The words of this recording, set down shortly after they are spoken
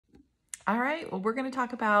All right, well, we're going to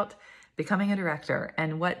talk about becoming a director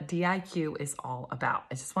and what DIQ is all about.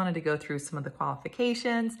 I just wanted to go through some of the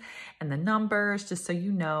qualifications and the numbers just so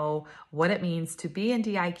you know what it means to be in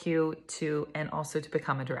DIQ and also to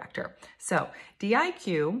become a director. So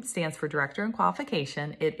DIQ stands for Director in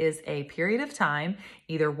Qualification. It is a period of time,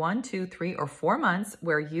 either 1, 2, 3, or 4 months,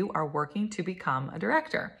 where you are working to become a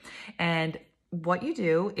director. And what you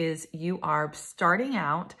do is you are starting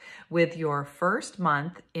out with your first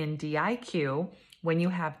month in DIQ when you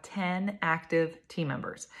have 10 active team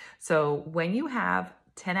members. So when you have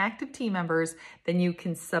 10 active team members, then you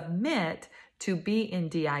can submit to be in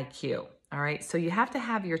DIQ. All right, so you have to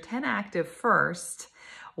have your 10 active first.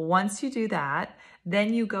 Once you do that,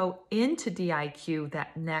 then you go into DIQ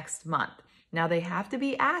that next month. Now they have to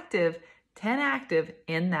be active, 10 active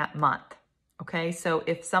in that month. Okay, so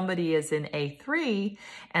if somebody is in A3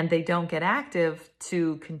 and they don't get active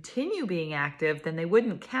to continue being active, then they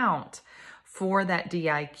wouldn't count for that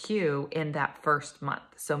DIQ in that first month.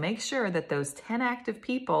 So make sure that those 10 active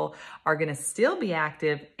people are going to still be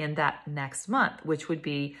active in that next month, which would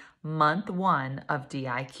be month 1 of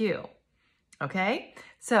DIQ. Okay,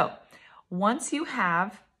 so once you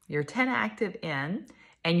have your 10 active in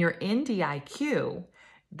and you're in DIQ,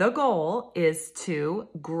 the goal is to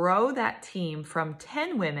grow that team from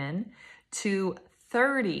 10 women to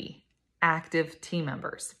 30 active team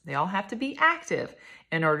members. They all have to be active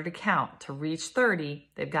in order to count. To reach 30,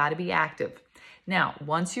 they've got to be active. Now,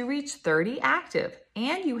 once you reach 30 active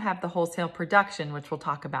and you have the wholesale production, which we'll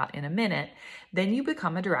talk about in a minute, then you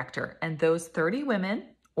become a director. And those 30 women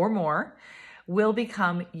or more will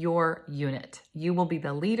become your unit. You will be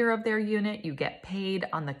the leader of their unit. You get paid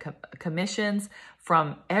on the commissions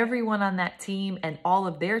from everyone on that team and all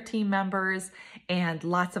of their team members and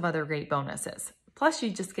lots of other great bonuses. Plus,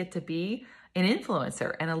 you just get to be an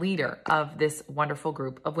influencer and a leader of this wonderful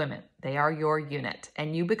group of women. They are your unit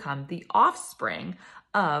and you become the offspring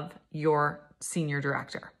of your senior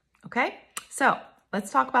director. Okay, so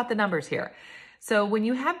let's talk about the numbers here. So when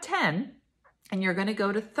you have 10, and you're going to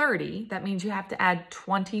go to 30, that means you have to add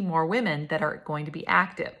 20 more women that are going to be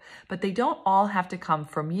active. But they don't all have to come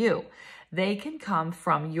from you. They can come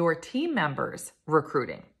from your team members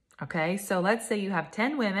recruiting. Okay, so let's say you have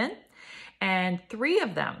 10 women and 3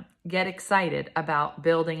 of them get excited about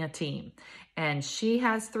building a team. And she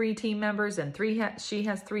has 3 team members and she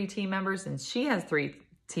has 3 team members and she has 3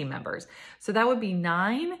 team members. So that would be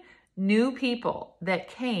 9 new people that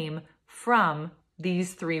came from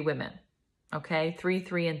these 3 women. Okay, 3,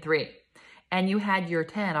 3, and 3. And you had your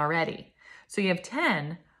 10 already. So you have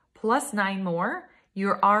 10 plus 9 more,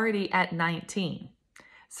 you're already at 19.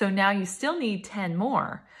 So now you still need 10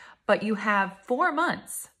 more, but you have 4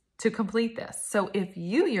 months to complete this. So if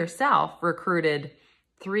you yourself recruited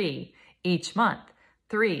 3 each month,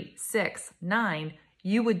 3, 6, 9,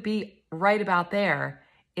 you would be right about there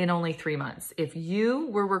in only 3 months. If you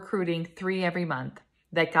were recruiting 3 every month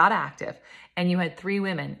that got active and you had 3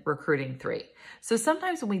 women recruiting 3. So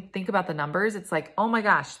sometimes when we think about the numbers, it's like, oh my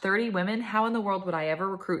gosh, 30 women, how in the world would I ever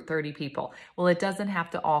recruit 30 people? Well, it doesn't have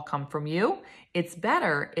to all come from you. It's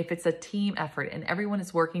better if it's a team effort and everyone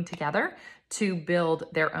is working together to build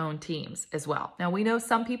their own teams as well. Now we know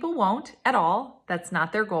some people won't at all. That's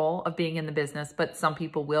not their goal of being in the business, but some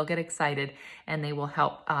people will get excited and they will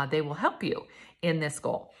help you in this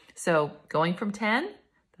goal. So going from 10,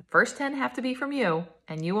 the first 10 have to be from you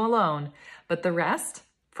and you alone, but the rest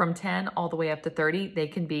from 10 all the way up to 30, they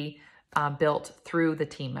can be built through the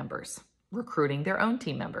team members, recruiting their own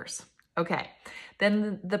team members. Okay,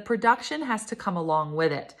 then the production has to come along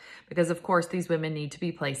with it because of course these women need to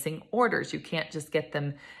be placing orders. You can't just get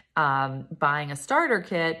them buying a starter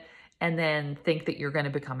kit and then think that you're going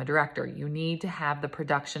to become a director. You need to have the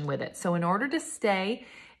production with it. So in order to stay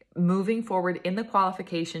moving forward in the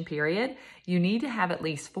qualification period, you need to have at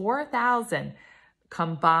least 4,000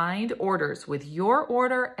 combined orders with your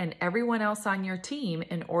order and everyone else on your team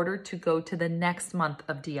in order to go to the next month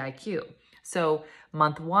of DIQ. So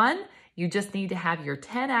month 1, you just need to have your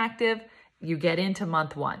 10 active, you get into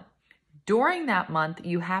month 1. During that month,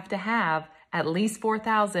 you have to have at least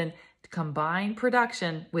 4,000 combined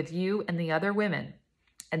production with you and the other women.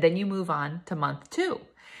 And then you move on to month 2.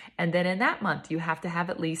 And then in that month, you have to have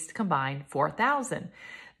at least combined 4,000.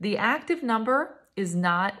 The active number is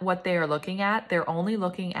not what they are looking at. They're only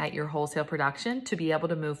looking at your wholesale production to be able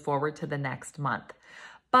to move forward to the next month.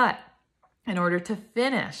 But in order to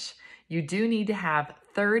finish, you do need to have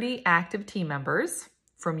 30 active team members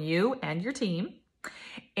from you and your team.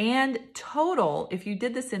 And total, if you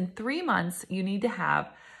did this in 3 months, you need to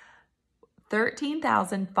have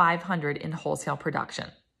 13,500 in wholesale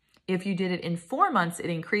production. If you did it in 4 months, it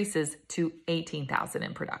increases to 18,000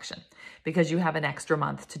 in production because you have an extra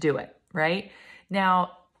month to do it, right?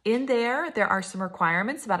 Now, in there are some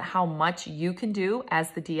requirements about how much you can do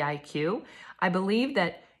as the DIQ. I believe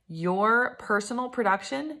that your personal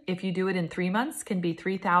production, if you do it in 3 months, can be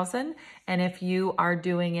 3,000. And if you are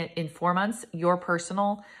doing it in 4 months, your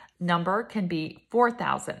personal number can be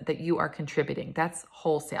 4,000 that you are contributing. That's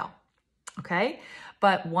wholesale, okay?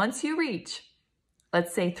 But once you reach,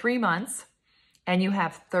 let's say 3 months, and you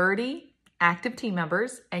have 30 active team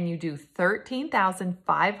members and you do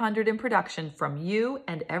 13,500 in production from you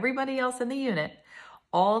and everybody else in the unit,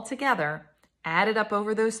 all together, added up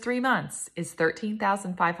over those 3 months is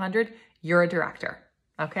 13,500, you're a director,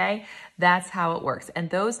 okay? That's how it works. And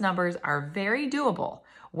those numbers are very doable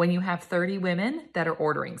when you have 30 women that are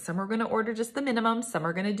ordering. Some are gonna order just the minimum, some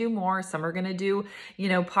are gonna do more, some are gonna do,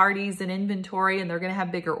 parties and inventory, and they're gonna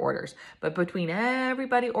have bigger orders. But between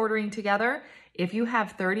everybody ordering together, if you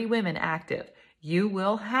have 30 women active, you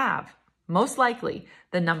will have, most likely,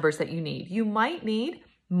 the numbers that you need. You might need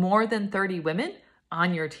more than 30 women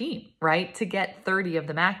on your team, right? To get 30 of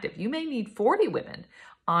them active. You may need 40 women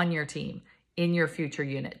on your team in your future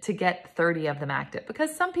unit to get 30 of them active,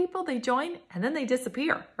 because some people, they join and then they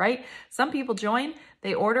disappear, right? Some people join,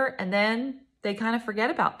 they order, and then they kind of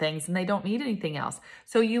forget about things and they don't need anything else.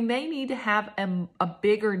 So you may need to have a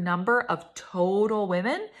bigger number of total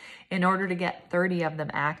women in order to get 30 of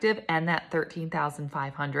them active and that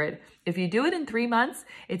 13,500. If you do it in 3 months,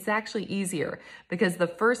 it's actually easier because the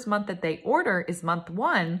first month that they order is month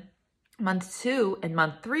 1, month 2, and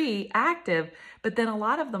month 3 active, but then a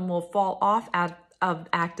lot of them will fall off of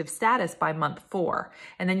active status by month 4,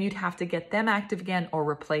 and then you'd have to get them active again or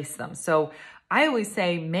replace them. So I always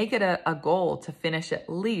say make it a goal to finish at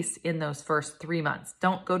least in those first 3 months.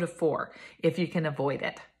 Don't go to 4 if you can avoid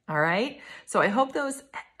it. All right. So I hope those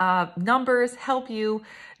numbers help you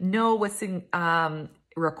know what's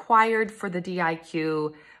required for the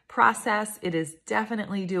DIQ process. It is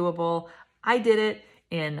definitely doable. I did it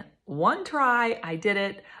in 1 try. I did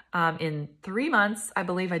it in 3 months. I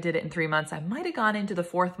believe I did it in 3 months. I might have gone into the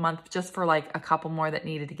 4th month just for like a couple more that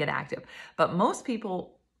needed to get active. But most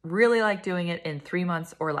people really like doing it in 3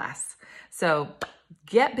 months or less. So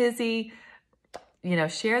get busy.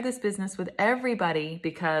 Share this business with everybody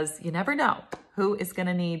because you never know who is going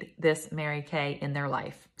to need this Mary Kay in their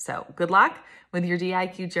life. So good luck with your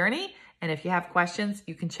DIQ journey. And if you have questions,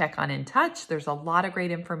 you can check on In Touch. There's a lot of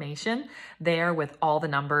great information there with all the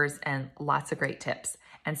numbers and lots of great tips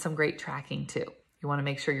and some great tracking too. You want to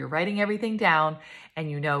make sure you're writing everything down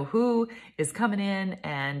and you know who is coming in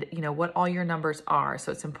and what all your numbers are.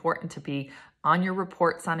 So it's important to be on your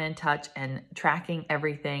reports on In Touch and tracking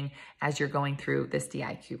everything as you're going through this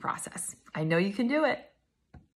DIQ process. I know you can do it.